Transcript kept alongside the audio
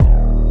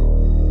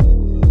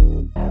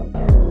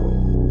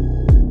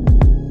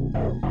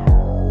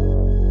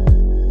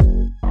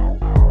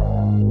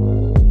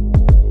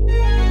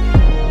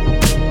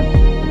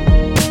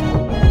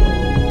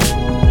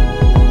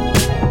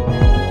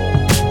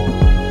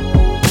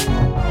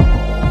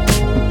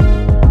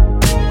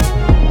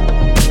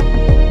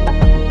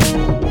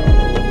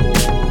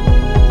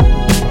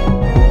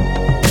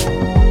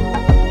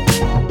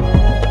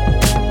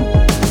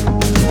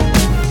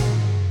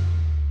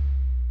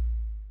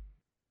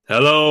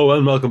Hello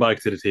and welcome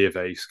back to the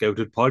TFA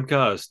Scouted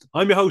podcast.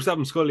 I'm your host,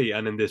 Adam Scully,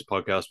 and in this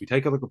podcast, we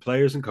take a look at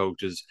players and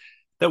coaches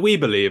that we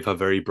believe have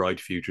very bright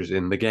futures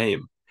in the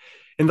game.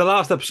 In the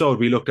last episode,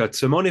 we looked at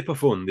Simone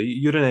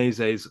Profondi,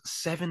 Udinese's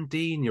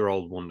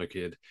 17-year-old wonder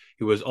kid,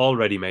 who has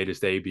already made his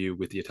debut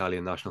with the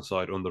Italian national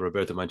side under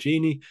Roberto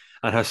Mancini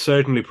and has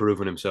certainly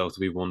proven himself to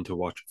be one to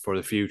watch for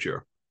the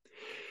future.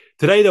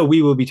 Today, though,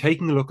 we will be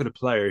taking a look at a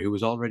player who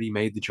has already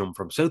made the jump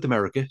from South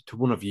America to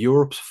one of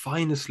Europe's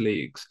finest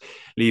leagues,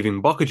 leaving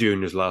Boca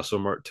Juniors last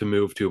summer to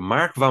move to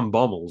Mark van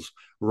Bommel's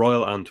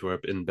Royal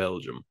Antwerp in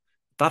Belgium.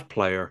 That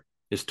player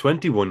is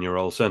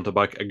 21-year-old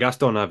centre-back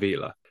Gastón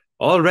Ávila.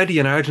 Already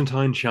an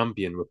Argentine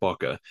champion with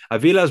Boca,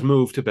 Avila's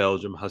move to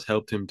Belgium has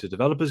helped him to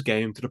develop his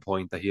game to the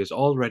point that he is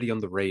already on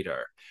the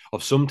radar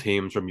of some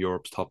teams from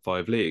Europe's top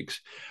five leagues.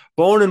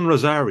 Born in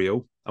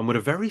Rosario, and with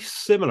a very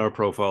similar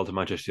profile to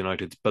Manchester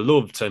United's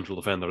beloved central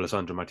defender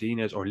Lisandro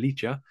Martínez or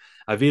Licha,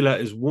 Ávila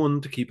is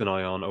one to keep an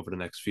eye on over the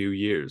next few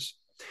years.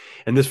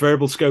 In this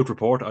verbal scout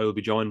report, I will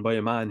be joined by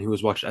a man who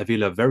has watched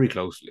Ávila very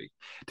closely,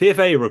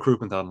 TFA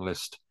recruitment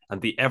analyst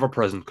and the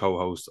ever-present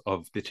co-host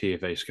of the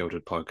TFA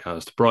Scouted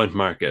podcast, Bryant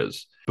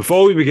Marques.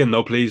 Before we begin,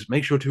 though, please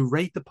make sure to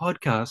rate the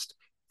podcast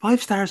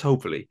 5 stars,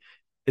 hopefully.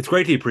 It's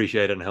greatly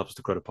appreciated and helps us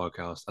to grow the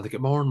podcast and to get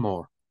more and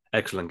more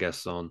excellent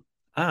guests on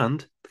and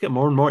to get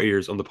more and more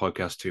ears on the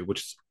podcast too, which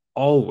is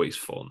always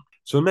fun.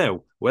 So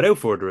now, without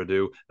further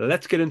ado,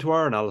 let's get into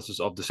our analysis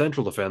of the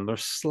central defender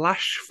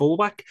slash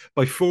fullback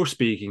by first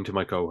speaking to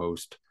my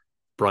co-host,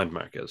 Bryant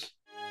Marques.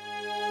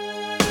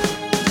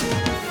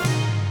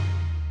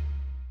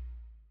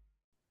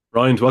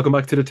 Ryan, welcome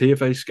back to the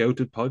TFA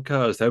Scouted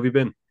podcast. How have you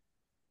been?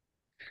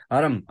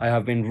 Adam, I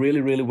have been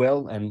really, really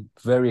well and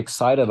very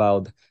excited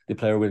about the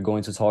player we're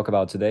going to talk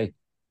about today.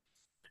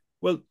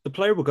 Well, the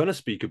player we're going to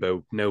speak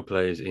about now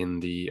plays in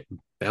the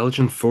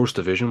Belgian First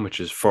Division, which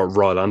is for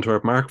Royal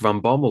Antwerp. Mark van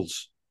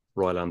Bommel's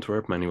Royal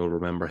Antwerp. Many will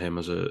remember him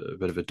as a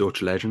bit of a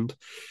Dutch legend.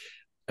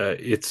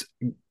 It's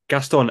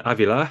Gastón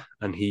Ávila,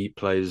 and he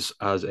plays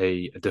as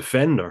a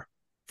defender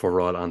for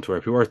Royal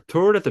Antwerp, who are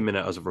third at the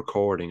minute as of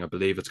recording. I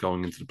believe it's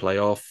going into the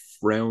playoff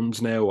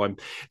rounds now.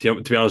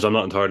 To be honest, I'm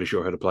not entirely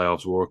sure how the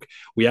playoffs work.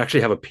 We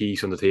actually have a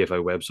piece on the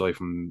TFA website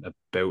from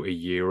about a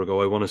year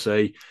ago, I want to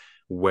say,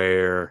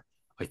 where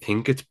I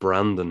think it's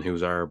Brandon,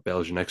 who's our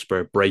Belgian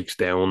expert, breaks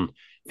down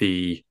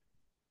the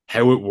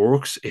how it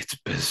works. It's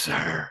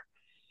bizarre.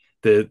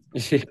 Yeah,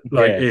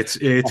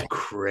 It's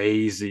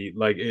crazy.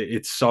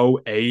 It's so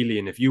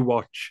alien. If you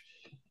watch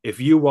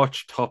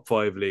top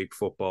five league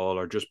football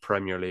or just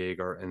Premier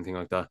League or anything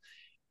like that,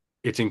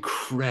 it's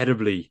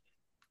incredibly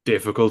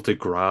difficult to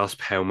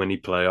grasp how many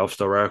playoffs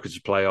there are because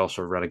there's playoffs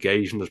for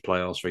relegation, there's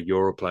playoffs for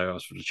Euro,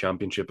 playoffs for the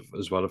Championship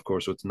as well, of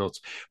course. So it's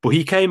nuts. But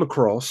he came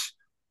across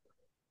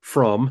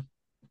from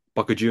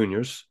Boca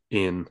Juniors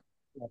in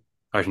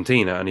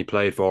Argentina, and he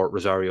played for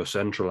Rosario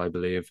Central, I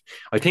believe.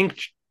 I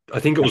think I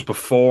think it was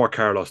before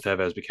Carlos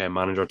Tevez became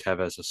manager.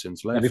 Tevez has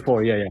since yeah, left.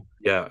 before, yeah.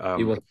 Yeah,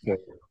 It was,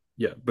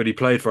 yeah, but he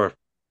played for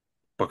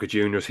Boca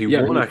Juniors. He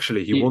yeah, won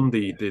actually. He he, won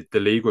the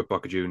league with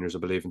Boca Juniors, I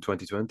believe, in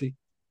 2020.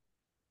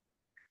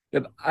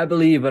 yeah, I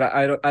believe, but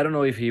I don't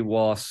know if he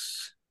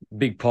was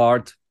big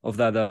part of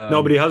that.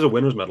 No, but he has a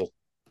winners medal.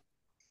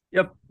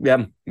 Yep,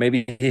 yeah,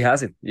 maybe he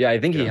has it. Yeah, I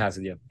think he Yeah, has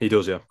it. Yeah, he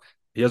does. Yeah,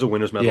 he has a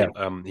winners yeah,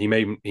 medal. He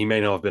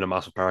may not have been a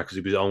massive part because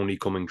he was only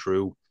coming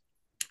through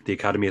the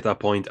academy at that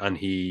point, and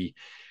he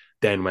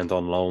then went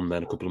on loan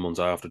then a couple of months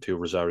after to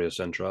Rosario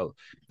Central.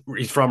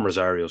 He's from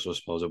Rosario, so I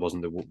suppose it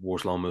wasn't the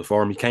worst loan move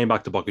for him. He came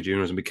back to Boca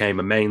Juniors and became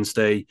a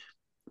mainstay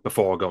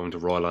before going to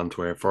Royal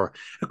Antwerp for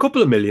a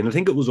couple of million. I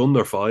think it was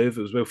under five.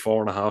 It was about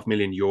 €4.5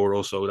 million.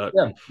 So that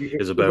yeah. is It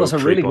was about a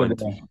three really good,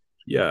 point.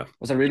 Yeah,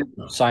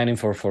 signing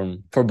for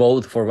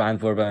both for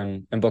Antwerp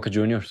and Boca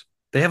Juniors.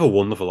 they have a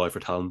wonderful eye for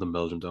talent in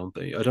Belgium, don't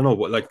they? I don't know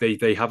what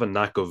they have a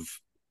knack of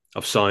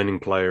signing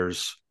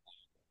players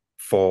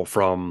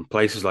from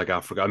places like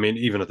Africa. I mean,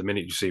 even at the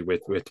minute you see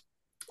with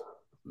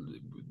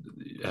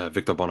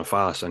Victor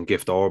Boniface and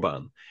Gift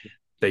Orban,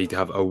 they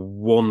have a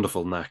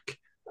wonderful knack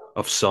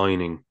of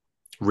signing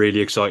really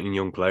exciting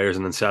young players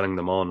and then selling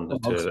them on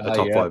to a Outside,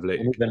 top yeah. five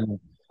And league.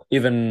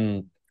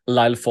 even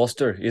Lyle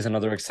Foster is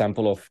another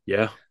example of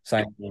Yeah,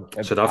 signing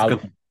South out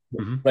African.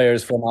 Mm-hmm.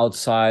 players from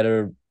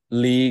outsider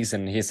leagues,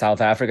 and he's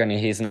South African, and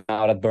he's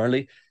now at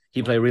Burnley.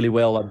 He played really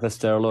well at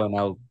Westerlo, and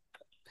now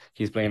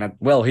he's playing at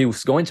he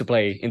was going to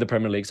play in the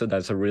Premier League, so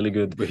that's a really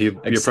good But he'll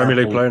be a Premier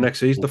League example. player next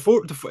season.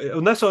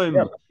 Unless Yeah,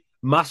 I'm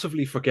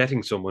massively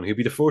forgetting someone, he'll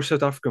be the first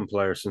South African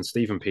player since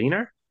Stephen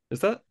Pienaar. Is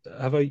that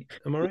am I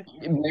right?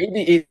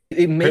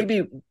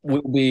 maybe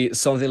will be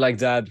something like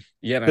that.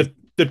 Yeah, man.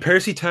 Did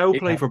Percy Tau It,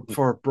 play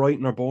for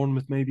Brighton or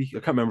Bournemouth? Maybe I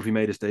can't remember if he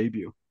made his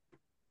debut.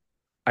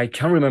 I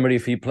can't remember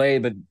if he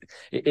played, but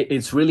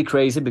it's really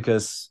crazy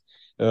because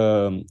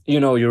you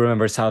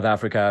remember South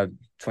Africa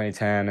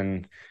 2010,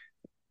 and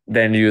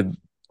then you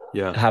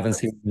Yeah, haven't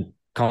seen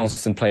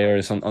constant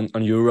players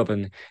on Europe,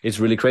 and it's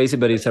really crazy.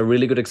 But it's a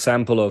really good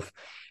example of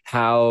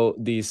how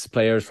these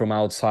players from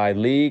outside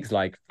leagues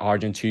like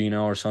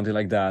Argentina or something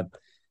like that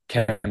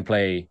can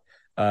play.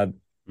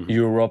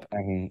 Europe,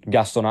 and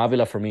Gastón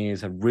Ávila for me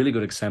is a really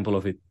good example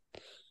of it.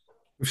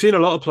 We've seen a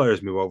lot of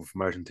players move over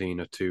from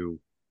Argentina to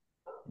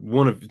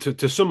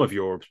to some of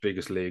Europe's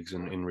biggest leagues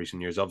in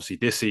recent years. Obviously,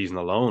 this season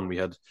alone, we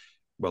had,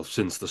 well,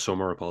 since the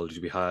summer,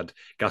 apologies, we had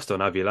Gastón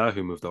Ávila,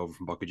 who moved over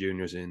from Boca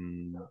Juniors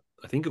in,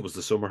 I think it was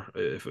the summer,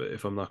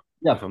 if I'm not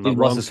Yeah, if I'm it not was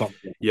wrong. a song.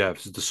 Yeah,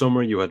 it was the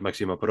summer. You had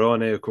Maximo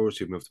Perrone, of course,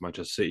 who moved to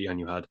Manchester City, and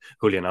you had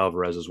Julian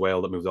Alvarez as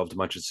well that moved over to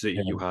Manchester City.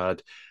 Yeah. You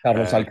had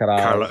Carlos I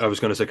Alcaraz. was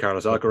going to say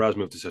Carlos Alcaraz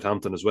moved to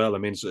Southampton as well. I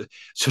mean,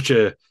 such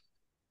a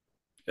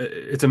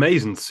it's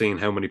amazing seeing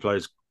how many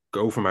players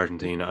go from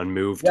Argentina and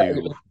move Yeah,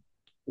 to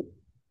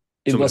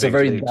it some of was the a biggest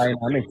very leagues.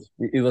 dynamic.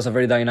 It was a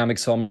very dynamic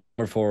summer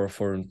for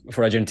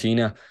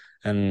Argentina,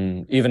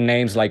 and even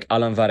names like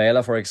Alan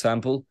Varela, for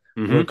example,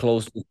 were Mm-hmm.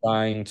 close to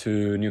signing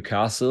to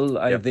Newcastle,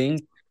 I Yep.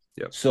 think.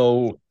 Yep.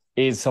 So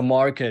it's a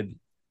market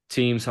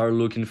teams are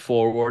looking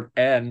forward,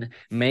 and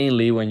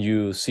mainly when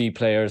you see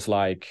players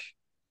like,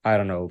 I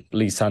don't know,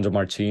 Lisandro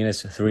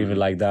Martínez, thriving Mm-hmm.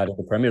 like that in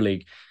the Premier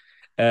League,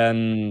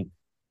 and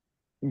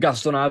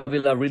Gastón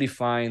Ávila really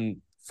find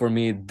for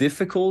me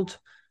difficult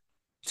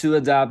to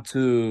adapt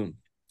to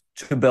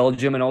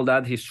Belgium and all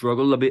that. He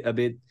struggled a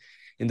bit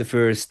in the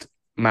first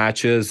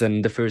matches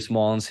and the first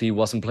months. He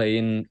wasn't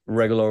playing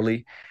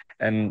regularly,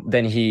 and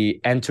then he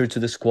entered to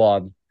the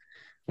squad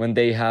when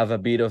they have a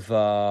bit of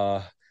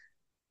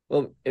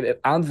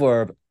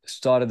Antwerp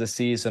started the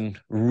season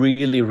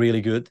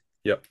really good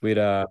Yep. with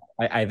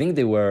I think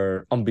they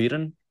were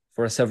unbeaten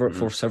for several Mm-hmm.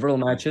 for several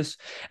matches,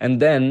 and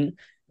then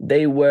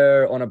they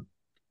were on a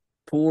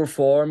poor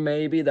form,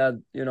 maybe that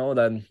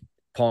that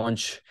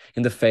punch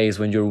in the face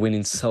when you're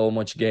winning so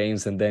much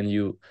games and then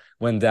you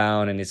went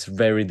down, and it's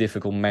very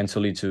difficult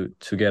mentally to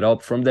get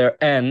up from there.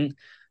 And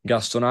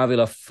Gastón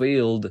Ávila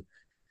filled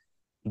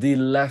the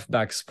left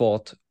back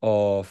spot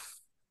of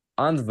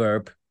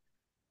Antwerp,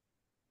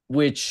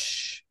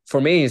 which for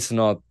me is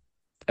not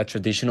a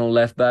traditional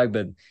left back,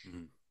 but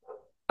Mm-hmm.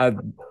 at,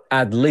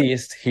 at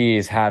least he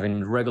is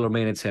having regular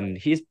minutes, and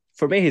he's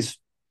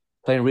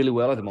playing really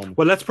well at the moment.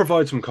 Well, let's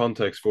provide some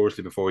context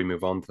firstly before we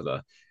move on to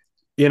that.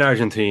 In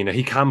Argentina,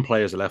 he can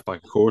play as a left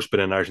back, of course, but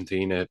in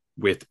Argentina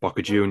with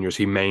Boca Juniors,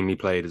 he mainly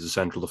played as a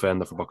central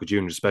defender for Boca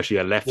Juniors, especially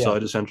a left Yeah.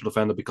 sided central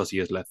defender because he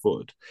is left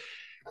footed.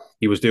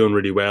 He was doing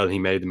really well. He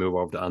made the move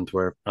over to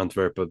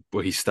Antwerp,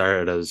 but he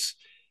started as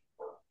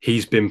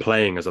he's been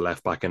playing as a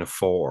left back in a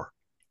four.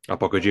 At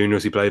Boca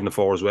Juniors, he played in the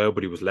four as well,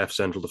 but he was left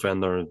central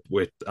defender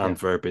with Yeah.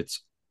 Antwerp.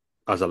 It's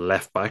as a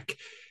left back,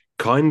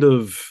 kind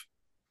of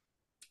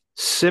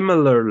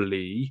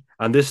similarly,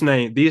 and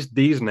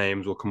these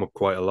names will come up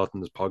quite a lot in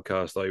this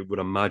podcast, I would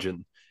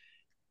imagine.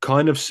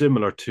 Kind of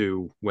similar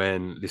to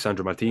when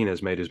Lisandro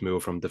Martinez made his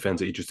move from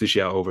Defensa y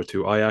Justicia over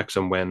to Ajax,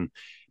 and when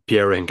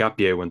Pierre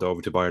Hincapié went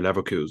over to Bayer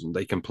Leverkusen.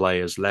 They can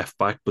play as left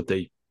back, but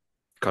they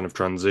kind of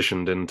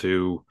transitioned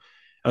into.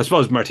 I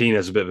suppose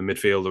Martinez is a bit of a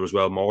midfielder as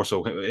well, more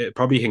so.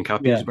 Probably Hincapié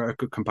is Yeah. a better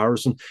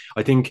comparison.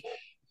 I think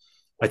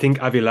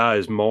Avila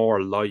is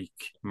more like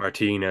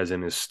Martinez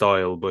in his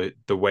style, but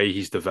the way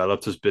he's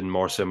developed has been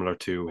more similar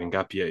to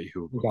Hincapié,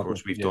 who, of Exactly.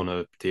 course, we've Yeah. done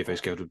a TFA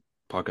Scouted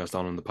podcast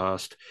on in the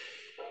past.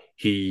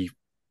 He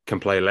can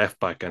play left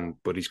back,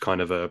 but he's kind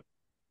of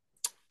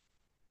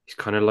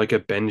like a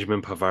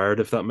Benjamin Pavard,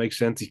 if that makes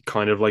sense. He's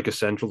kind of like a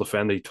central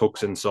defender. He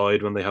tucks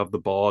inside when they have the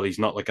ball. He's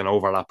not like an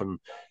overlapping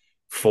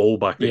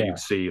fullback that Yeah. you'd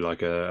see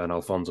like an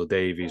Alphonso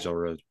Davies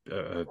or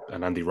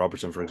an Andy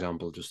Robertson, for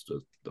example, just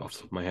off the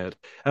top of my head.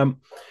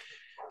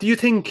 Do you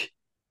think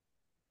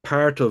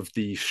part of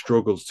the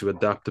struggles to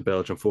adapt to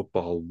Belgian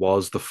football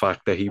was the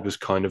fact that he was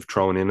kind of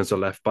thrown in as a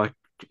left back,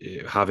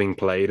 having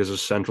played as a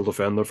central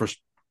defender for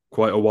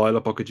quite a while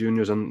at Boca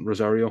Juniors and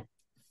Rosario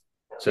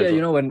Yeah,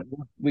 Central? when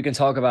we can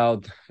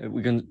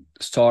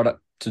start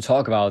to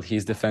talk about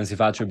his defensive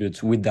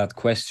attributes with that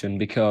question,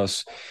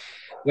 because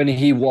when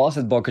he was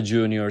at Boca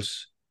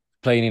Juniors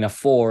playing in a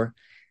four,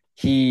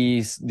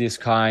 he's this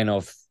kind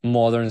of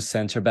modern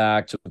center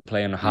back to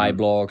play on high Mm.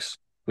 blocks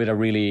with a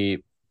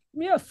really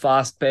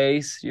fast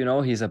pace.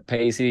 He's a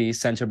pacey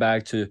center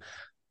back to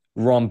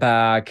run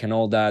back and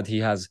all that. He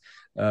has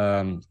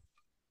um,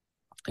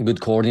 good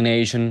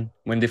coordination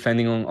when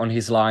defending on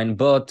his line,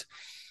 but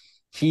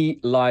he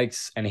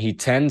likes and he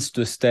tends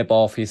to step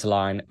off his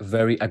line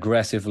very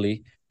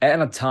aggressively.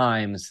 And at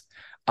times,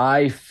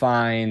 I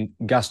find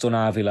Gastón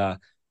Ávila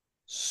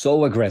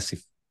so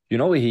aggressive.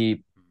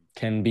 He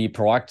can be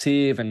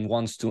proactive and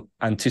wants to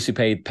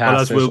anticipate Well,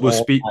 as passes.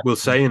 we'll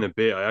say in a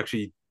bit.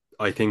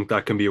 I think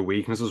that can be a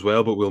weakness as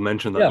well, but we'll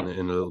mention that Yeah,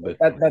 in a little bit.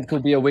 that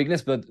could be a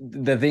weakness. But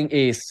the thing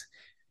is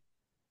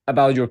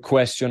about your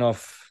question of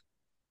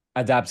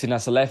adapting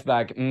as a left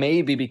back,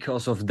 maybe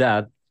because of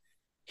that,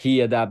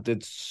 he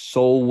adapted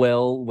so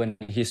well when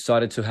he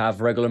started to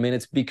have regular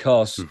minutes,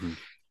 because Mm-hmm.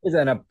 he's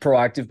a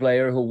proactive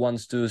player who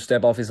wants to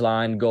step off his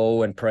line,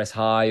 go and press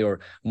high or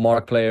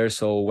mark players.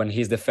 So when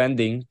he's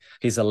defending,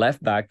 he's a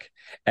left back,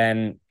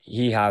 and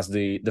he has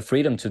the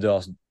freedom to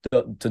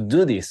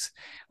do this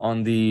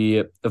on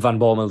the Van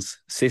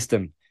Bommel's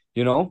system,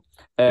 you know.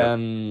 Yep.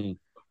 And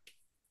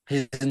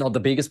he's not the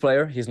biggest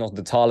player, he's not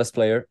the tallest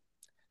player,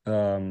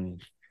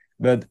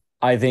 But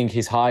I think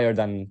he's higher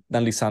than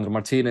Lisandro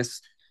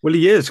Martinez. Well,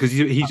 he is because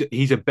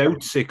he's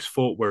about 6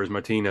 foot, whereas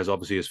Martinez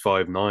obviously is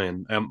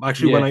 5'9".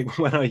 Actually, Yeah.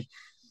 when I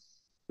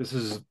this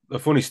is a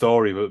funny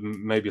story, but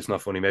maybe it's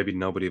not funny. Maybe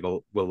nobody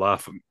will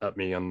laugh at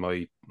me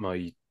on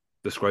my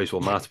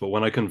disgraceful maths. But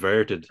when I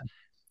converted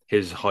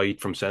his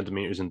height from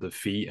centimeters into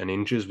feet and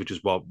inches, which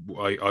is what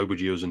I would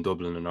use in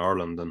Dublin and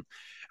Ireland, and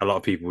a lot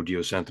of people would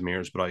use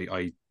centimeters, but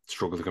I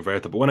struggle to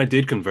convert it. But when I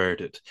did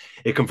convert it,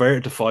 it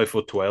converted to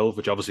 5'12",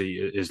 which obviously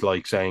is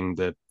like saying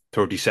the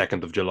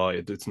 32nd of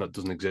July. It's not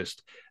doesn't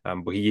exist.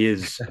 But he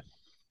is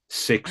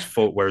 6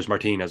 foot, whereas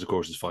Martinez, of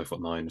course, is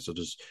 5'9". So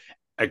there's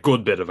a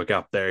good bit of a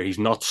gap there. He's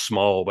not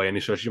small by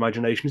any stretch of the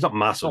imagination. He's not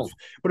massive, No,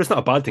 but it's not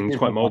a bad thing. He's he's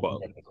quite not mobile.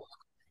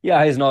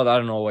 yeah, he's not. I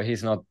don't know.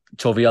 He's not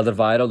Xavi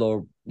Alderweireld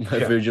or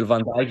Yeah, Virgil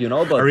van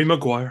Dijk, but Harry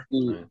Maguire.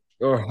 Yeah.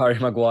 or Harry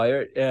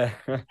Maguire.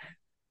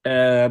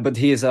 Yeah, but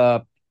he is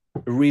a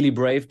really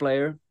brave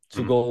player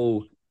to Mm.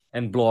 go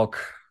and block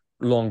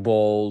long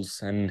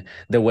balls, and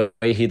the way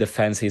he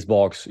defends his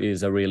box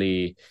is a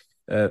really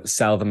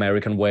South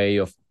American way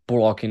of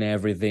blocking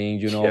everything,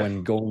 Yeah,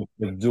 and going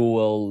to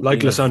duel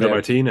like in a Lisandro very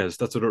Martinez.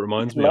 That's what it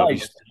reminds me of. like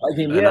He's I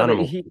think an yeah, but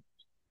animal.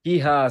 he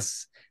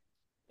has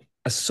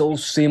a so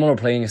similar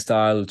playing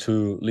style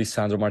to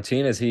Lisandro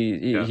Martinez.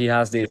 Yeah. He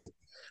has this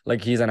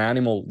like he's an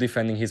animal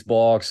defending his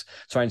box,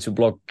 trying to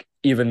block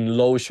even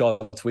low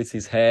shots with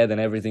his head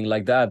and everything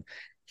like that.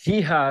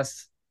 He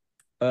has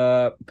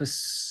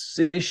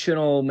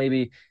positional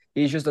maybe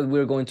issues that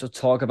we're going to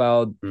talk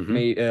about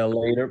Mm-hmm.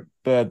 later,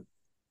 but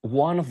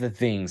one of the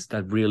things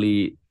that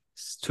really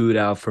stood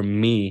out for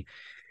me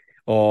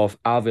of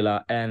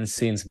Avila, and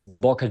since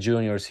Boca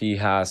Juniors he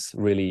has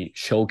really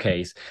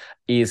showcased,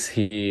 is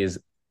his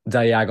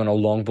diagonal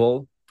long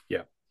ball.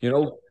 Yeah. You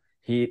know,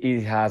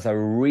 he has a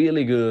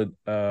really good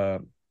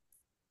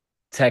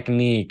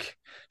technique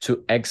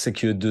to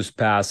execute those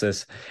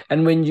passes.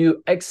 And when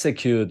you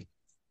execute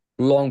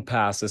long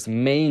passes,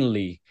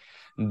 mainly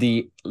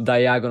the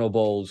diagonal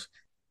balls,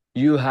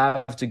 you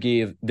have to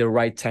give the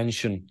right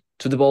tension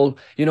to the ball,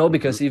 Mm-hmm.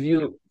 because if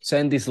you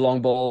send this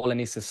long ball and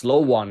it's a slow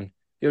one,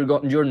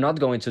 you're not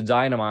going to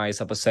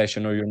dynamize a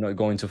possession, or you're not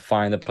going to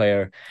find the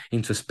player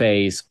into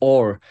space.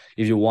 Or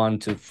if you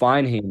want to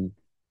find him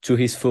to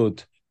his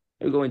foot,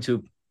 you're going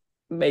to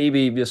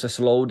maybe just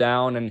slow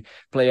down and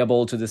play a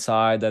ball to the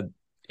side that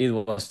it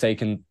was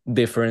taken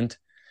different.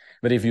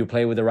 But if you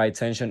play with the right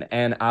tension,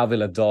 and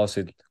Avila does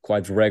it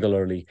quite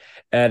regularly,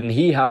 and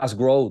he has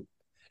growth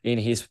in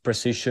his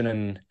precision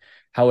and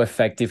how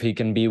effective he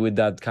can be with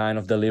that kind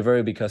of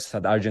delivery, because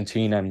at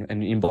Argentina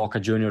and in Boca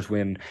Juniors,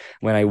 when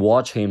I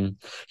watch him,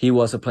 he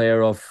was a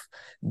player of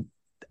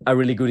a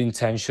really good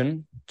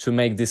intention to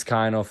make this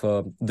kind of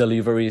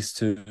deliveries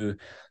to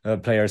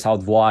players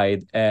out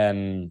wide.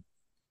 And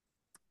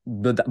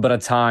but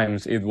at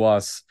times it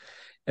was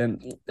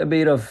a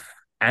bit of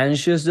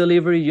anxious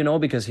delivery,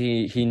 because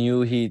he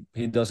knew he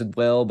does it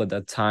well, but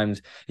at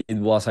times it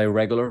was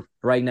irregular.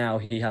 Right now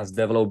he has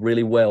developed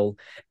really well,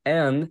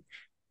 and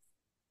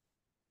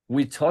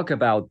we talk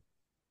about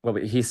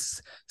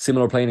his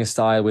similar playing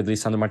style with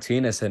Lisandro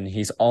Martinez, and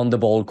his on the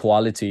ball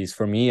qualities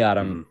for me,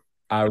 Adam, Mm.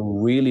 are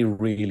really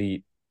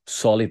really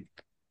solid.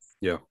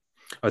 Yeah.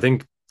 I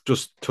think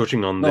just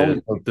touching on Not only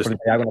the for this the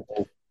diagonal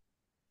ball.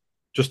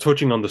 just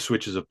touching on the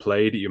switches of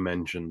play that you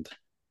mentioned,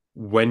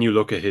 when you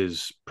look at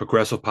his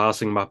progressive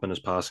passing map and his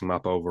passing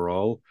map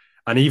overall,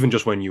 and even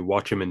just when you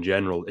watch him in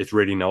general, it's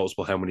really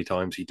noticeable how many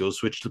times he does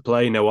switch to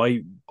play. Now,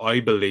 I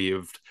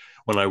believed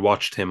when I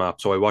watched him up,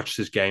 so I watched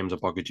his games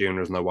at Boca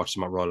Juniors and I watched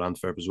him at Royal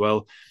Antwerp as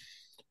well.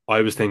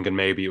 I was thinking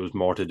maybe it was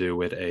more to do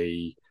with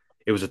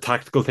it was a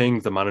tactical thing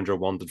the manager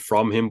wanted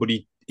from him, but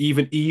he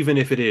even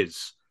if it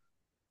is,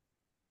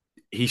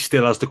 he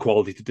still has the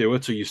quality to do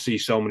it. So you see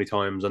so many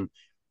times, and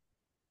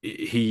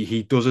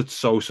he does it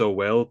so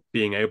well,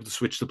 being able to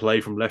switch the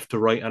play from left to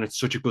right, and it's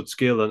such a good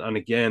skill. And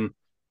again,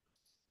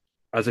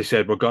 as I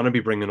said, we're going to be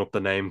bringing up the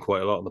name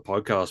quite a lot on the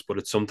podcast, but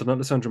it's something that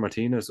Lisandro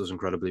Martinez does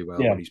incredibly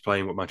well Yeah, when he's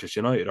playing with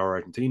Manchester United or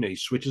Argentina. He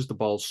switches the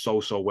ball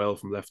so well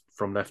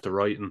from left to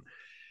right, and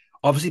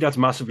obviously that's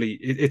massively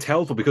it's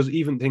helpful because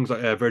even things like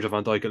Virgil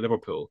van Dijk at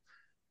Liverpool,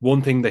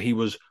 one thing that he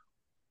was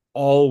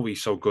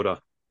always so good at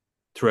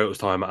throughout his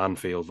time at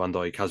Anfield, Van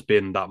Dijk has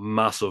been that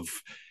massive.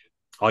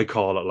 I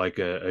call it like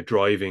a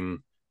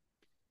driving.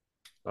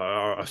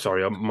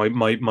 Sorry,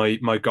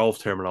 my golf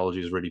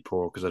terminology is really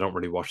poor because I don't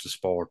really watch the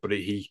sport. But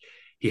he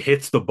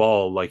hits the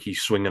ball like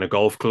he's swinging a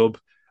golf club,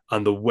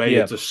 and the way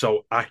yeah, it's just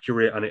so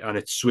accurate, and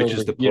it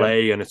switches totally. the Yeah,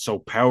 play, and it's so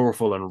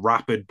powerful and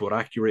rapid but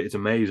accurate. It's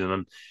amazing.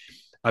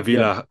 And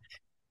yeah,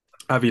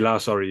 Avila,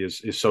 sorry,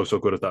 is so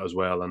good at that as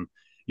well. And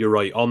you're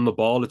right, on the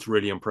ball, it's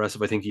really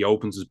impressive. I think he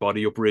opens his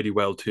body up really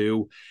well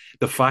too.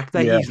 The fact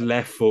that yeah, he's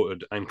left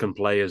footed and can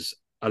play as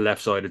a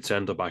left sided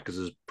centre back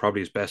is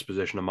probably his best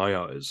position in my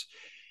eyes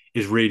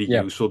is really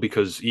yeah, useful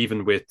because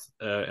even with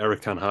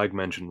Eric Ten Hag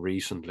mentioned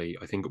recently,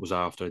 I think it was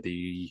after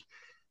the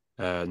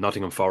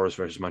Nottingham Forest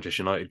versus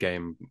Manchester United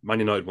game, Man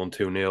United won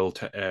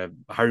 2-0.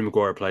 Harry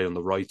Maguire played on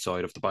the right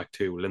side of the back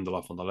two,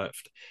 Lindelof on the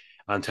left.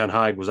 And Ten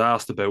Hag was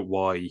asked about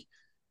why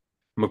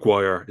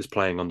Maguire is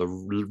playing on the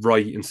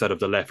right instead of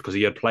the left, because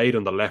he had played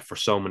on the left for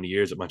so many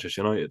years at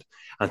Manchester United.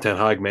 And Ten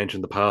Hag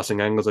mentioned the passing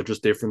angles are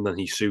just different and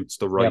he suits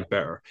the Yeah, right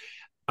better.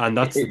 And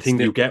that's the it's thing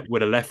you different. get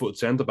with a left foot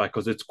centre back,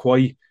 because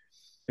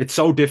it's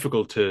so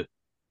difficult to,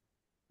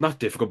 not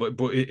difficult,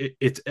 but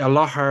it's a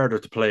lot harder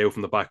to play out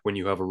from the back when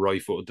you have a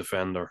right footed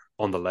defender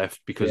on the left,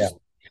 Yeah, because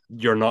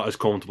you're not as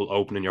comfortable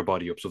opening your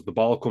body up. So if the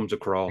ball comes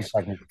across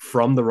exactly.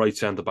 from the right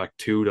centre back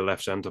to the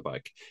left centre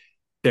back,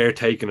 they're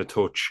taking a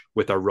touch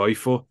with their right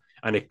foot,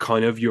 and it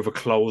kind of, you have a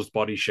closed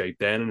body shape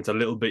then, and it's a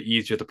little bit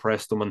easier to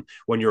press them. And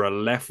when you're a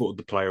left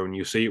footed player, and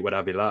you see it with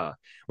Ávila,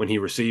 when he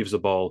receives the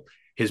ball,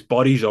 his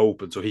body's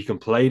open, so he can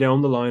play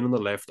down the line on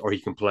the left, or he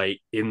can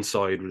play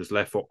inside with his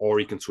left foot, or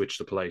he can switch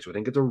the play. So I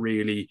think it's a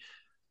really,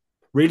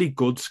 really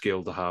good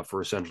skill to have for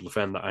a central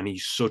defender, and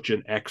he's such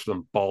an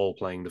excellent ball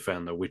playing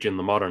defender, which in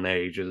the modern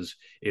age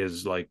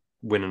is like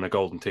winning a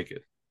golden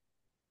ticket.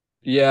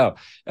 Yeah,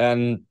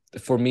 and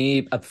for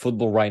me at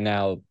football right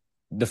now,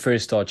 the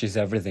first touch is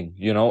everything,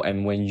 you know.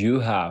 And when you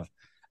have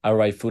a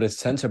right-footed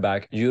center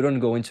back, you're not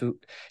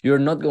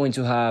going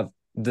to have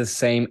the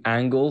same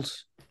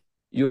angles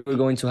you're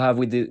going to have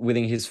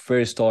within his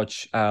first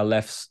touch.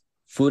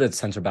 Left-footed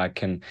center back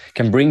can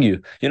bring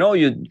you. You know,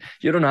 you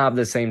don't have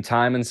the same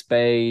time and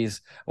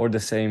space or the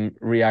same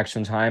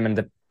reaction time, and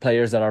the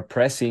players that are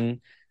pressing,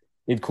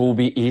 it could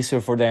be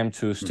easier for them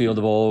to steal Mm-hmm.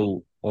 the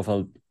ball of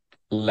a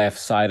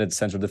left-sided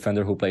central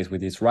defender who plays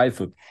with his right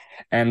foot.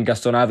 And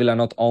Gastón Ávila,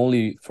 not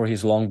only for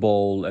his long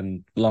ball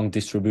and long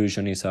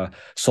distribution, is a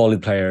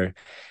solid player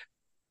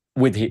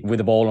with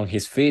the ball on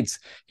his feet.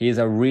 He is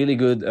a really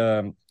good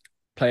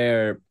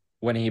player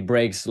when he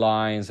breaks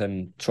lines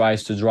and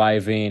tries to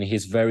drive in.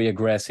 He's very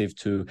aggressive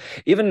too.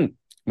 Even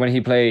when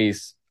he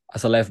plays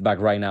as a left back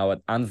right now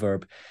at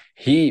Antwerp,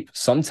 he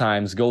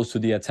sometimes goes to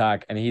the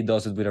attack, and he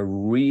does it with a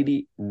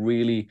really,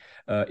 really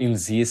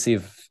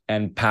incisive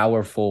and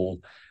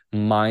powerful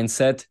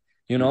mindset.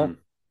 You Mm-hmm. know,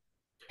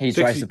 he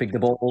tries 60, to pick the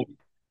ball.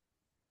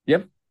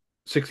 Yep.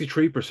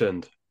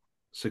 63%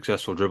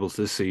 successful dribbles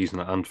this season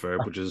at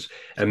Antwerp, which is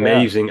Yeah.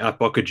 amazing. At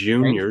Boca Thank you.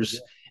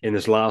 Juniors, in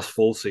his last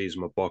full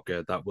season with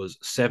Boca, that was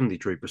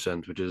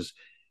 73%, which is,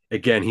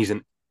 again, he's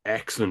an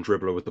excellent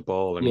dribbler with the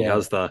ball, and he Yeah.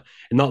 has that,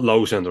 not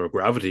low center of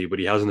gravity, but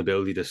he has an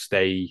ability Yeah,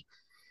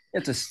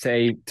 to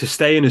stay. to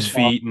stay in his But,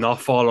 feet, not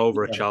fall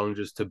over at yeah.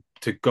 challenges,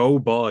 to go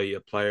by a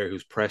player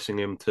who's pressing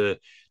him, to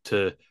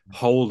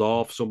hold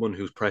off someone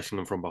who's pressing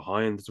him from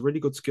behind. It's a really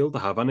good skill to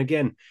have. And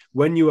again,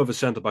 when you have a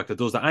centre back that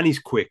does that, and he's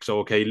quick, so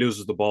okay, he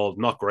loses the ball,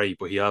 not great,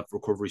 but he has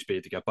recovery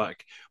speed to get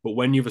back. But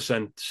when you have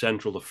a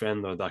central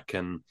defender that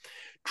can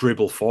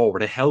dribble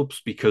forward, it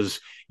helps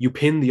because you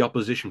pin the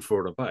opposition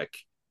further back.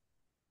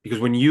 Because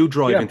when you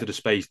drive Yeah. into the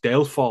space,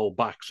 they'll fall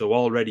back. So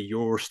already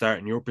you're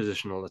starting your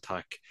positional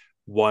attack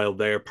while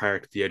they're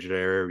parked at the edge of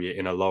their area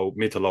in a low,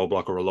 mid to low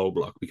block or a low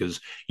block,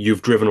 because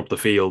you've driven up the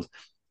field,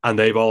 and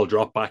they've all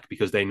dropped back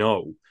because they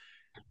know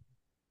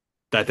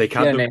that they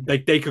Yeah.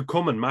 can't, they could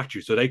come and match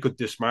you. So they could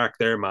dismark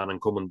their man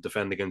and come and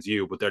defend against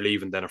you, but they're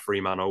leaving then a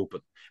free man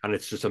open, and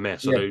it's just a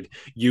mess. So Yeah. they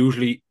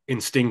usually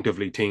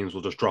instinctively teams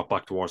will just drop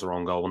back towards their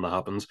own goal when that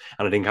happens.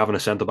 And I think having a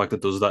centre back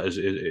that does that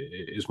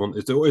is one,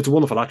 it's a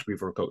wonderful attribute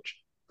for a coach.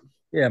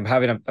 Yeah,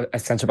 having a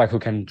center back who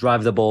can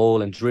drive the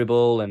ball and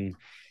dribble, and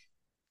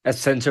a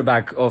center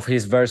back of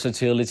his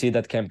versatility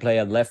that can play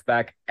at left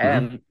back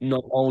Mm-hmm. and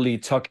not only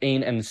tuck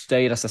in and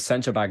stay as a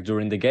center back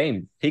during the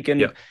game. He Yeah.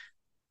 can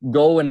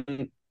go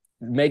and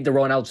make the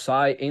run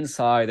outside,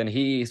 inside, and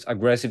he is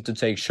aggressive to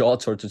take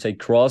shots or to take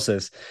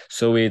crosses.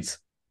 So it's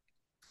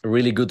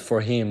really good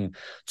for him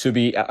to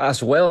be,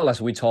 as well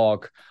as we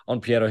talk on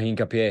Piero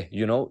Hincapié,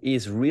 you know,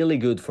 is really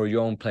good for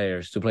young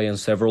players to play in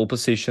several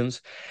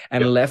positions.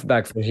 And Yeah. left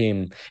back for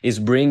him is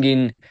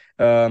bringing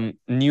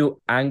new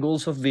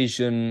angles of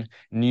vision,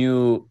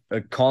 new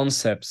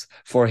concepts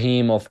for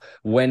him of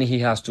when he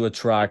has to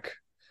attract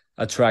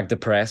the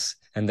press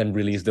and then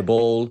release the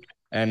ball.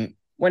 And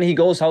when he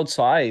goes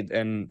outside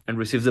and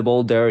receives the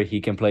ball there,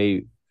 he can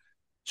play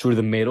through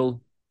the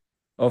middle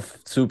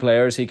of two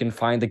players. He can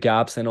find the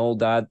gaps and all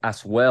that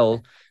as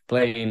well,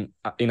 playing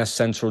in a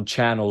central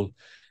channel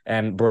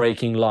and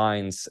breaking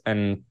lines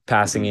and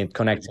passing Mm-hmm. it,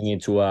 connecting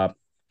it to a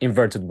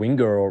inverted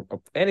winger or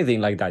anything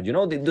like that. You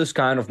know, those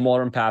kind of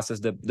modern passes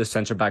that the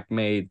center back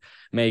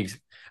makes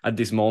at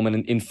this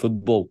moment in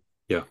football.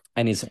 Yeah.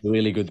 And it's a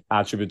really good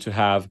attribute to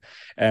have.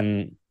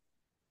 And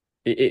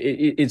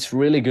it's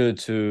really good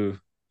to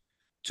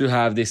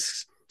have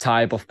this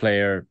type of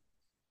player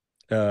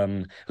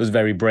who's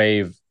very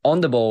brave on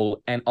the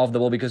ball and off the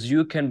ball, because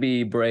you can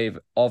be brave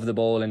off the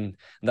ball, and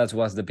that's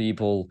what the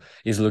people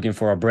is looking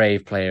for, a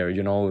brave player,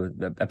 you know,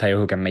 a player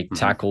who can make Mm-hmm.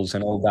 tackles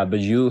and all that. But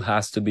you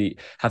have to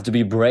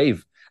be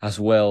brave as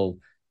well,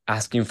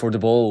 asking for the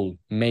ball,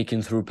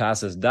 making through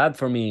passes. That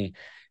for me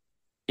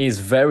is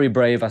very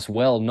brave as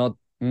well. Not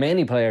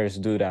many players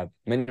do that.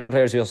 Many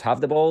players just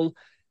have the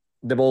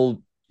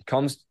ball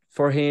comes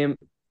for him,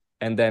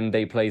 and then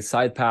they play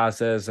side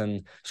passes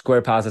and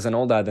square passes and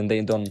all that, and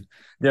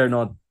they're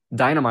not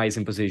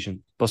dynamizing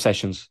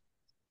possessions.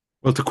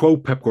 Well, to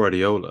quote Pep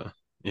Guardiola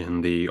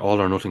in the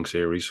All or Nothing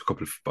series a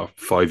couple of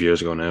 5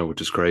 years ago now,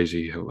 which is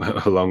crazy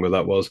how long ago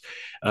that was,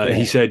 he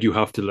Yeah. said you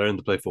have to learn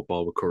to play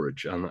football with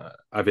courage. And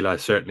Avila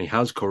certainly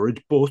has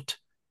courage, but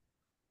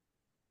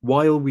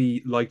while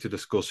we like to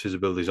discuss his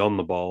abilities on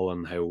the ball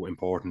and how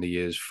important he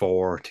is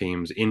for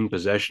teams in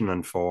possession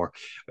and for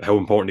how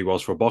important he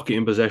was for Boca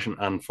in possession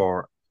and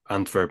for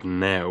Antwerp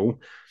now,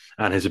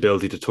 and his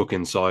ability to tuck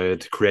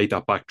inside, create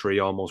that back three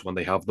almost when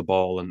they have the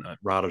ball, and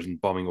rather than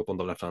bombing up on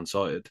the left hand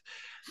side,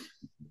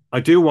 I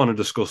do want to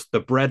discuss the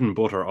bread and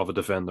butter of a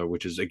defender,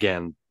 which is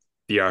again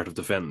the art of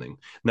defending.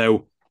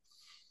 Now,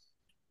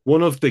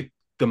 one of the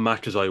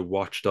matches I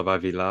watched of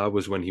Avila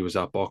was when he was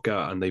at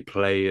Boca and they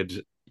played.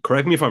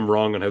 Correct me if I'm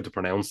wrong on how to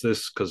pronounce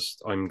this, because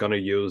I'm going to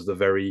use the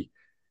very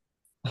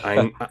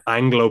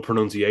Anglo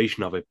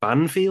pronunciation of it.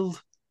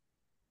 Banfield?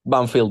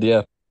 Banfield,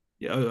 yeah.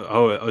 Yeah.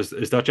 Oh,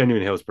 is that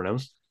genuinely how it's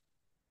pronounced?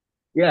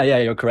 Yeah,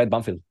 you're correct,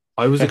 Banfield.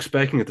 I was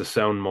expecting it to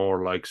sound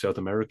more like South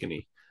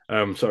American-y.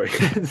 Sorry.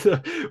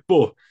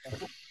 But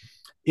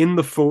in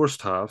the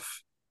first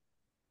half,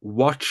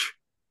 watch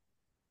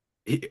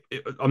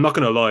I'm not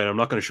going to lie, and I'm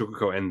not going to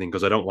sugarcoat anything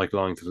because I don't like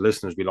lying to the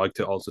listeners. We like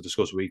to also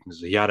discuss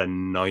weaknesses. He had a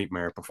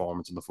nightmare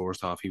performance in the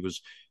first half. He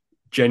was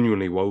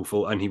genuinely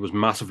woeful, and he was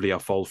massively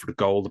at fault for the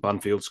goal that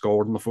Banfield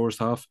scored in the first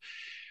half.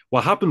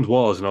 What happened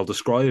was, and I'll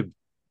describe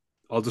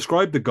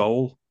the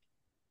goal,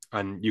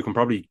 and you can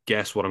probably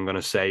guess what I'm going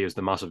to say is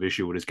the massive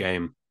issue with his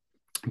game.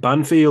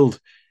 Banfield,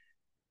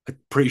 I'm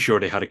pretty sure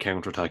they had a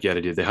counter attack. Yeah,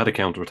 they did. They had a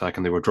counter attack,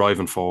 and they were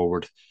driving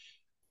forward.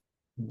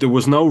 There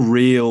was no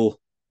real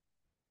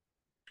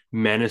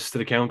menace to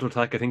the counter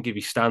attack. I think if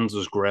he stands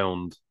his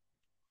ground,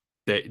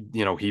 that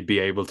he'd be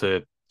able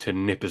to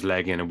nip his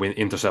leg in and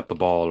intercept the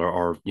ball,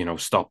 or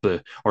stop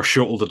or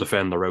shuttle the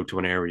defender out to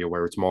an area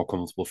where it's more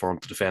comfortable for him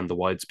to defend the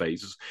wide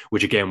spaces.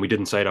 Which again, we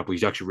didn't say that, but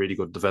he's actually really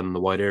good at defending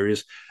the wide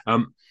areas.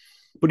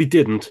 But he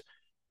didn't.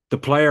 The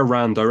player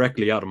ran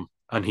directly at him,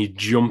 and he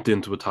jumped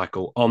into a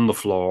tackle on the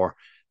floor.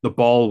 The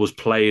ball was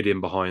played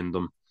in behind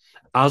them.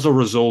 As a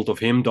result of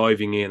him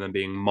diving in and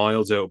being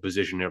miles out of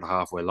position near the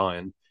halfway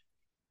line,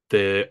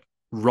 the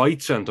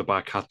right centre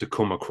back had to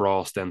come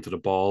across then to the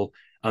ball,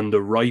 and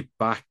the right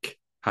back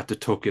had to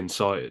tuck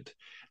inside.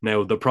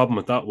 Now, the problem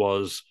with that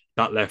was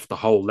that left the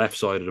whole left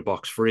side of the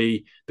box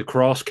free. The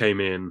cross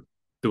came in.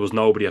 There was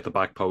nobody at the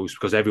back post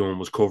because everyone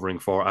was covering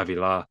for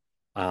Avila,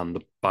 and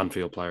the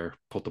Banfield player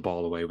put the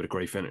ball away with a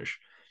great finish.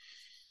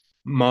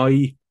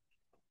 My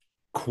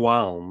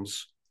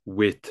qualms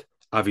with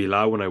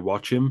Avila when I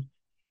watch him,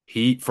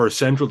 for a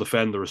central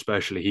defender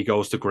especially, he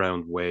goes to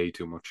ground way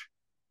too much.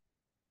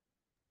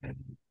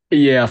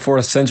 Yeah, for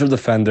a central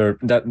defender,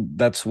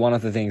 that's one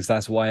of the things.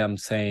 That's why I'm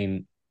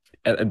saying,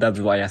 that's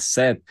why I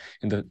said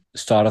in the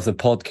start of the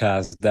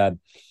podcast that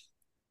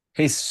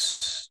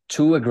he's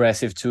too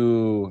aggressive,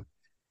 too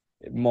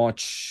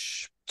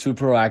much, too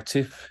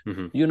proactive.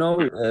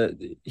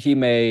 Mm-hmm. He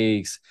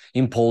makes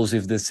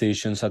impulsive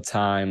decisions at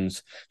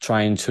times,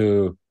 trying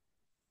to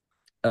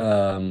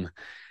um,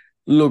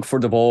 look for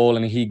the ball,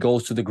 and he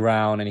goes to the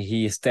ground and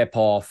he step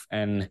off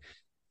and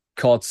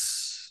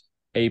cuts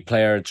a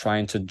player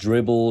trying to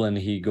dribble, and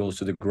he goes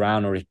to the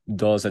ground, or he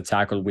does a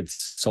tackle with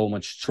so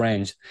much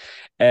strength.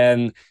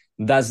 And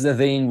that's the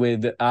thing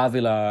with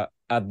Avila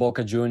at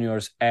Boca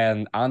Juniors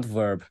and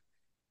Antwerp,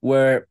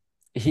 where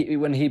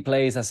when he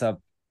plays as a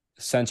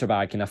center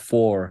back in a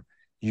four,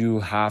 you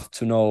have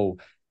to know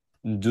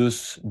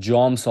those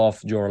jumps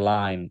off your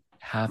line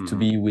have to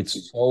be with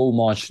so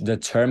much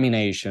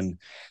determination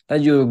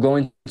that you're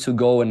going to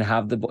go and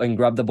have and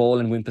grab the ball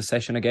and win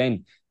possession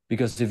again.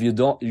 Because if you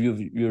don't,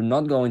 you're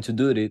not going to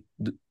do it.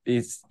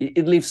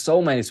 It leaves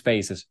so many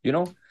spaces.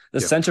 The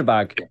center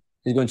back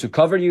is going to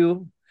cover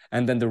you,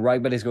 and then the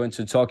right back is going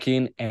to tuck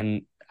in.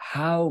 And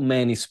how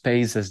many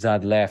spaces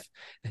that left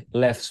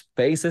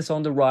spaces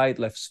on the right,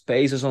 left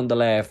spaces on the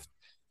left,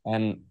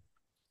 and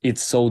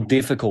it's so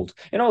difficult.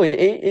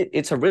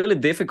 It's a really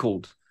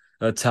difficult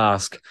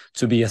task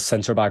to be a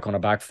center back on a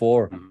back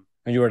four.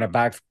 And you're in a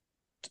back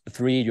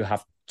three, you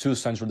have two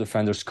central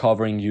defenders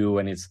covering you,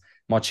 and it's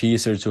much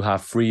easier to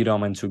have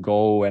freedom and to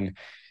go and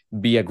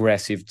be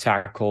aggressive,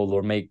 tackle,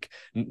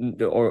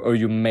 or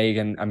you make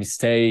a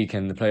mistake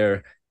and the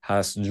player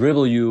has to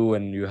dribble you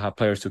and you have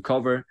players to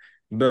cover.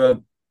 But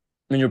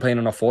when you're playing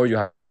on a four, you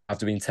have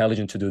to be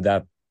intelligent to do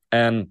that.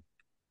 And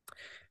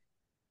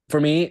for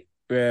me,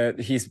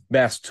 his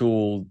best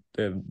tool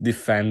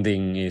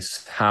defending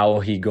is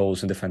how he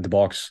goes and defend the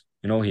box.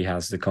 He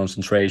has the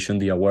concentration,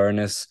 the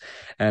awareness,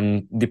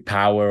 and the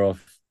power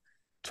of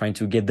trying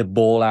to get the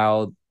ball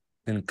out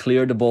and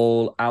clear the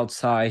ball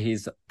outside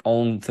his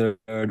own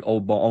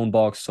own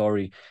box.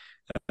 Sorry,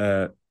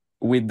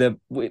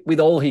 with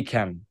all he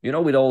can.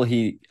 With all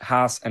he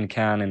has and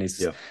can, and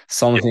it's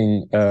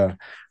something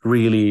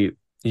really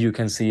you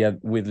can see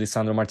it with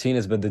Lisandro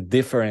Martínez. But the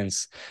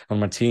difference on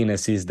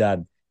Martínez is that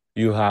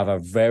you have a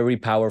very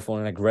powerful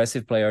and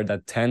aggressive player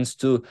that tends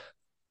to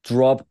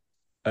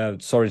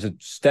to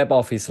step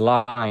off his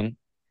line,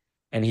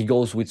 and he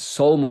goes with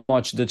so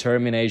much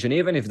determination.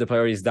 Even if the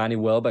player is Danny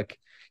Welbeck,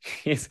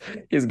 he's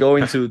he's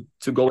going to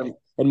go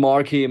and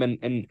mark him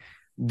and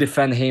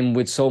defend him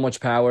with so much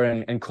power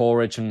and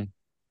courage, and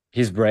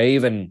he's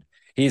brave, and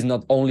he's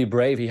not only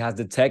brave, he has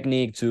the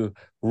technique to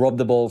rob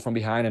the ball from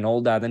behind and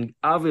all that. And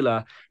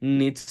Avila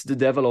needs to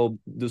develop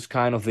those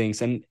kind of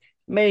things, and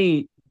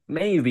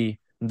maybe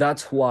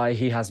that's why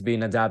he has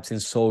been adapting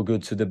so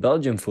good to the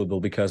Belgian football,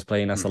 because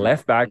playing as a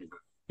left back,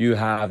 you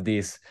have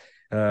this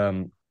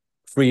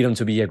freedom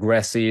to be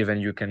aggressive,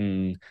 and you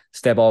can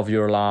step off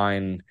your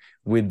line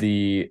with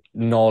the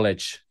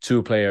knowledge,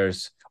 two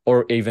players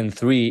or even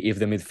three, if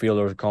the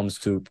midfielder comes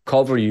to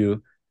cover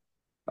you,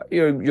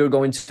 you're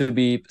going to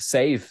be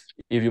safe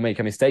if you make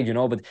a mistake, you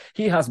know. But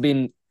he has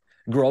been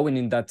growing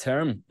in that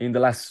term in the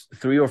last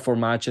 3 or 4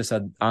 matches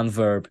at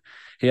Antwerp.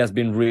 He has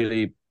been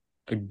really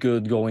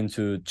good going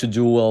to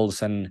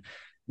duels, and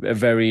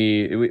with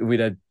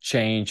a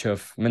change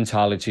of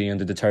mentality and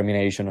the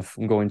determination of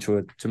going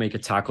to make a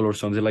tackle or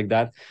something like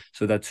that.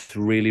 So that's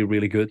really,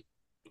 really good.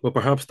 Well,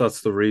 perhaps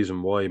that's the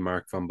reason why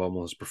Mark van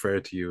Bommel has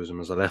preferred to use him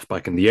as a left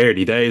back in the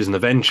early days, and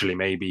eventually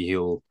maybe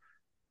he'll.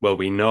 Well,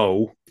 we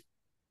know.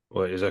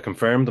 Well, is that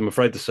confirmed? I'm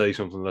afraid to say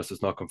something unless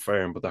it's not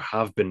confirmed, but there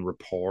have been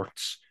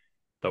reports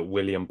that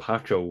William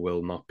Pacho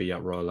will not be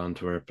at Royal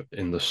Antwerp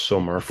in the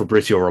summer.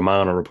 Fabrizio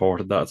Romano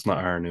reported that. It's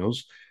not our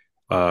news.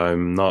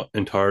 I'm not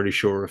entirely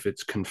sure if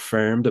it's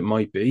confirmed. It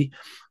might be.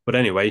 But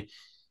anyway,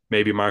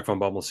 maybe Mark van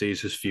Bommel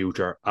sees his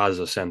future as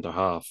a centre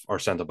half or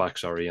centre back,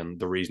 sorry. And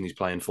the reason he's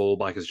playing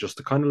fullback is just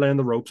to kind of learn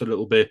the ropes a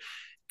little bit,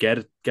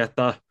 get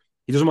that.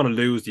 He doesn't want to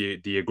lose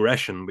the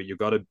aggression, but you've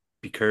got to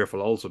be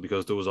careful also,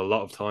 because there was a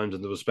lot of times,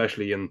 and there was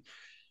especially in,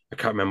 I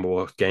can't remember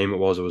what game it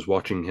was I was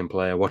watching him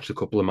play. I watched a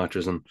couple of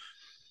matches, and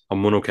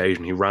on one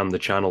occasion he ran the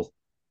channel.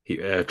 He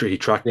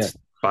tracked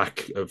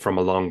back from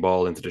a long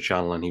ball into the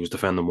channel, and he was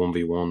defending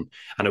 1v1,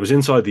 and it was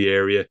inside the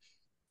area.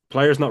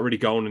 Player's not really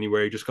going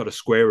anywhere. He just got to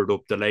square it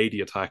up, delay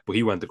the attack, but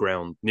he went to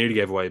ground, nearly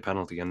gave away a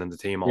penalty, and then the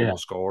team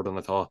almost scored. And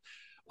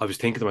I was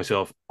thinking to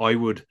myself, I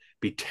would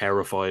be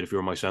terrified if you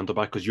were my centre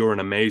back, because you're an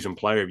amazing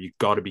player. You've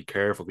got to be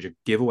careful because you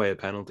give away a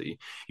penalty.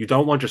 You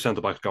don't want your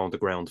centre back going to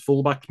ground.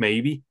 Fullback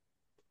maybe,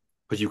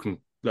 because you can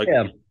you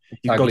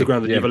can go to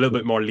ground and you have a little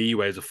bit more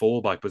leeway as a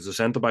fullback, but as a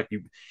centre back,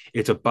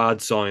 it's a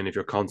bad sign if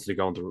you're constantly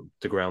going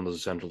to ground as a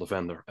central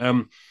defender.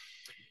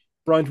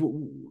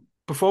 Brian,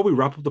 before we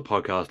wrap up the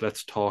podcast,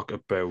 let's talk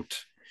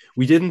about.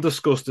 We didn't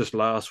discuss this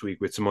last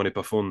week with Simone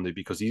Pafundi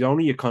because he's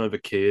only a kind of a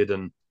kid,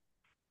 and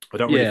I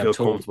don't really feel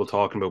comfortable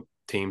talking about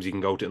teams he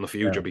can go to in the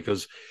future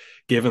because,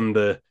 given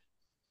the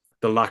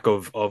lack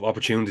of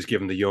opportunities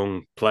given the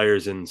young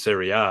players in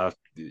Serie A,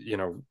 you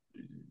know,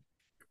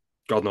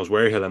 God knows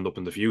where he'll end up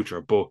in the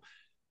future. But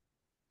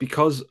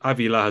because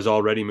Avila has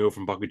already moved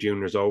from Boca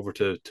Juniors over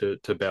to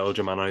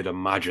Belgium, and I'd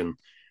imagine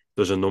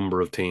there's a number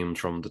of teams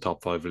from the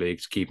top 5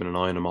 leagues keeping an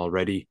eye on him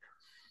already.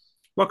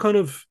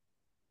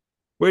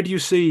 Where do you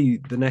see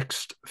the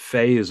next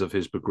phase of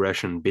his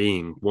progression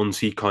being once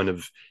he kind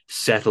of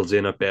settles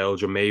in at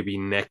Belgium? Maybe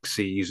next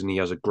season he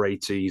has a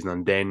great season,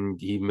 and then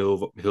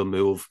he'll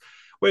move.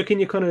 Where can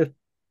you kind of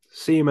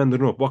see him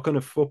ending up? What kind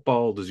of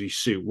football does he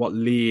suit? What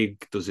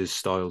league does his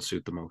style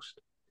suit the most?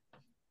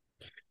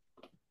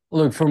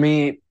 Look, for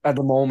me at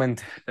the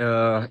moment,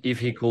 if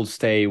he could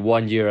stay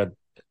 1 year at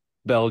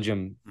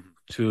Belgium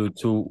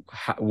to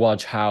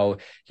watch how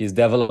his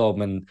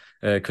development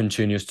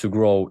continues to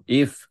grow,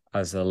 if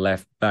as a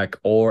left back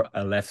or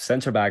a left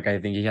center back, I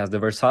think he has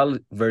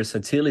the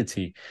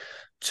versatility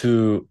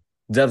to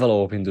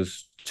develop in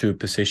those two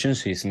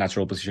positions. His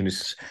natural position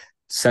is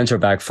center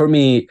back. For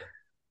me,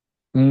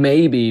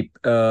 maybe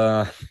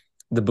the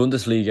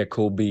Bundesliga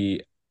could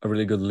be a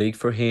really good league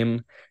for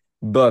him,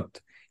 but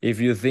if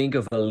you think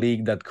of a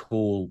league that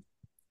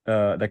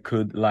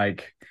could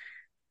like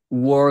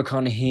work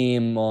on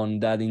him, on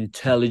that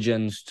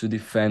intelligence to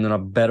defend in a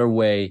better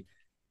way,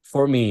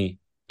 for me,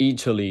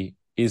 Italy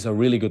is a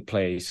really good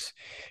place.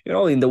 You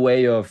know, in the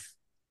way of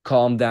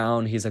calm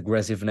down his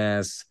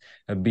aggressiveness,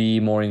 be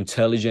more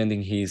intelligent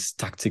in his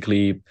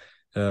tactically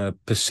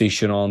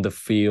position on the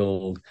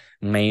field,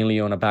 mainly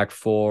on a back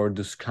four,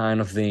 those kind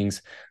of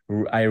things.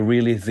 I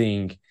really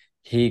think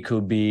he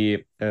could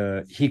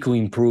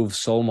improve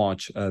so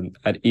much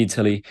at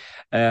Italy.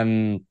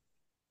 And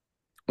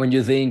when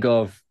you think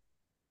of,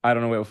 I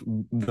don't know,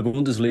 the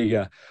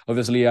Bundesliga,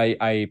 obviously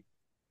I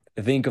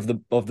think of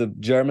the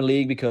German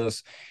league,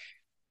 because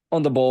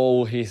on the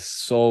ball he's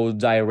so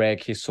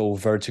direct, he's so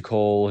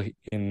vertical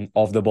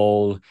off the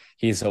ball,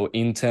 he's so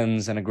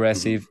intense and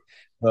aggressive.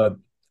 But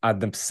at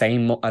the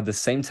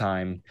same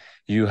time,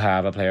 you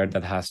have a player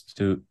that has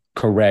to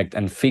correct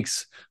and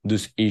fix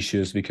those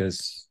issues,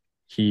 because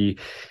he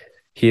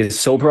is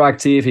so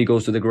proactive, he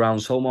goes to the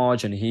ground so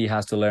much, and he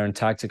has to learn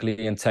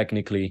tactically and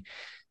technically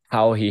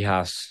how he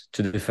has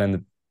to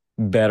defend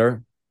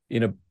better,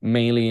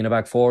 mainly in a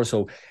back four.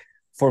 So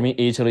for me,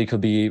 Italy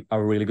could be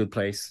a really good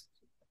place.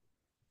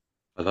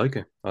 I like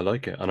it.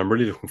 And I'm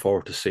really looking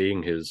forward to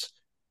seeing his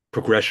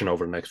progression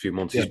over the next few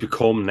months. He's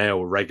become now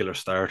a regular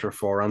starter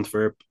for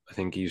Antwerp. I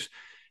think he's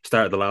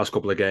started the last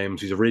couple of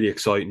games. He's a really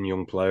exciting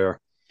young player.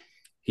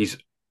 He's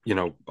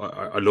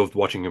I loved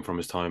watching him from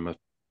his time at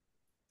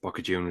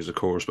Boca Juniors, of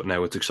course, but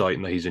now it's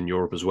exciting that he's in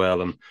Europe as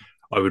well. And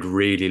I would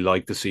really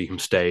like to see him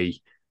stay.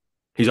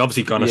 He's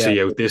obviously going to Yeah,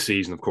 see out this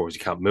season, of course, he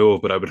can't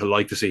move, but I would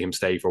like to see him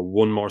stay for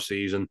one more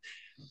season.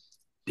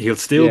 He'll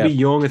still yeah, be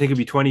young. I think he'll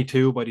be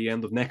 22 by the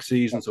end of next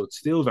season, so it's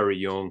still very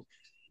young.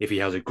 If he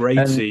has a great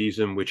and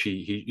season, which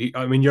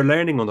I mean, you're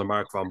learning under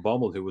Mark van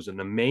Bommel, who was an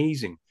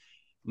amazing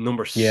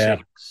number yeah,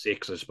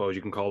 six, I suppose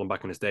you can call him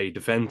back in his day,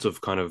 defensive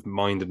kind of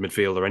minded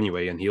midfielder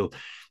anyway, and he'll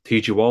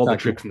teach you all the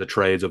exactly. tricks and the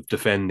trades of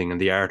defending and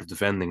the art of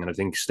defending. And I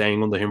think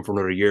staying under him for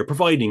another year,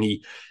 providing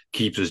he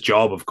keeps his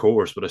job, of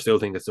course, but I still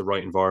think it's the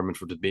right environment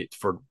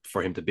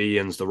for him to be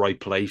in. It's the right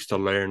place to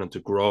learn and to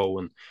grow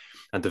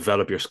and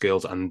develop your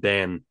skills. And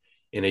then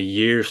in a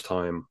year's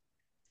time,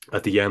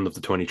 at the end of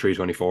the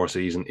 23-24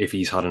 season, if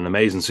he's had an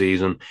amazing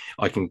season,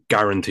 I can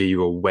guarantee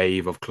you a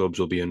wave of clubs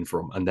will be in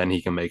for him, and then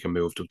he can make a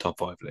move to a top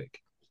five league.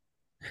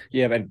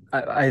 Yeah, but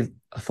I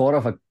thought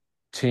of a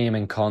team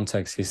in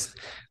context. He's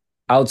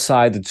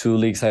outside the two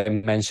leagues I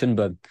mentioned,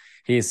 but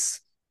he's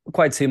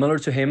quite similar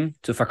to him,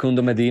 to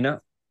Facundo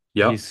Medina.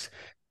 Yeah. He's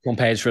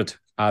compatriot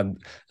at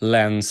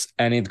Lens,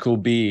 and it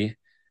could be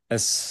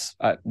as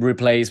a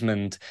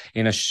replacement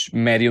in a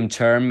medium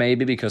term,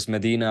 maybe, because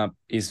Medina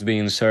is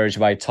being searched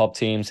by top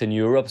teams in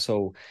Europe.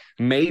 So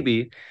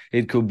maybe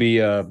it could be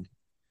a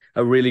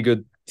really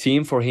good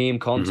team for him,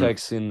 Mm-hmm.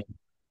 context in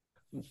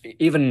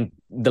even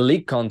the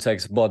league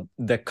context, but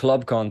the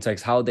club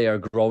context, how they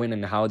are growing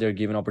and how they're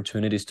giving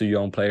opportunities to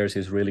young players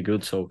is really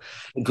good. So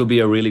it could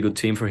be a really good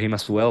team for him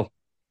as well.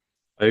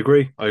 I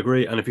agree. I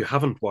agree. And if you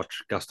haven't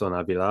watched Gaston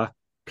Avila,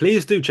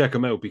 please do check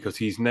him out because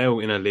he's now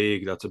in a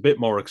league that's a bit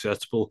more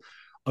accessible.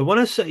 I want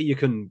to say you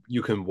can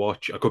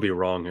watch. I could be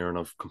wrong here, and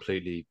I've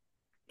completely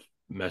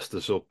messed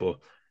this up, but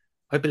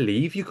I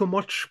believe you can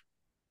watch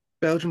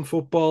Belgian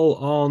football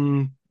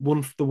on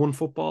the One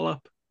Football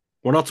app.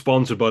 We're not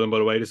sponsored by them, by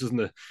the way. This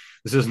isn't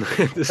this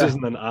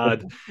isn't an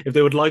ad. If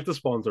they would like to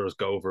sponsor us,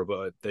 go over,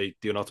 but they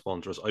do not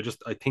sponsor us.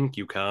 I think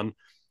you can.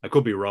 I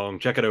could be wrong.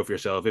 Check it out for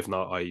yourself. If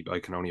not, I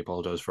can only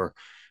apologize for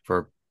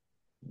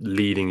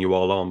leading you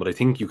all on. But I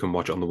think you can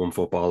watch it on the One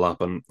Football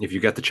app. And if you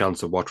get the chance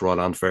to watch Royal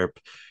Antwerp,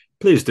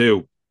 please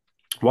do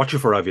watch it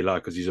for Avila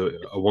because he's a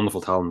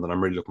wonderful talent, and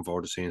I'm really looking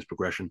forward to seeing his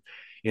progression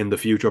in the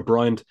future.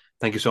 Bryant,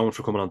 thank you so much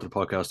for coming onto the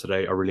podcast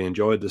today. I really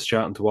enjoyed this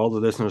chat, and to all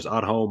the listeners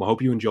at home, I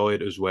hope you enjoy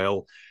it as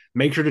well.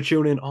 Make sure to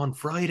tune in on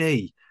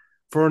Friday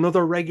for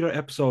another regular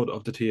episode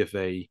of the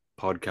TFA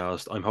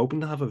podcast. I'm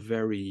hoping to have a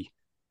very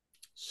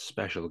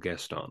special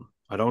guest on.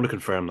 I don't want to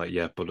confirm that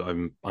yet, but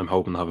I'm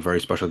hoping to have a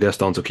very special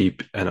guest on, so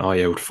keep an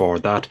eye out for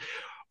that.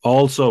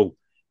 Also,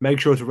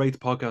 make sure to rate the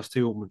podcast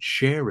too and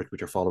share it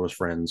with your followers,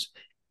 friends,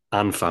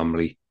 and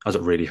family, as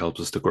it really helps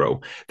us to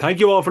grow.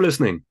 Thank you all for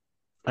listening,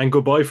 and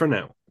goodbye for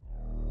now.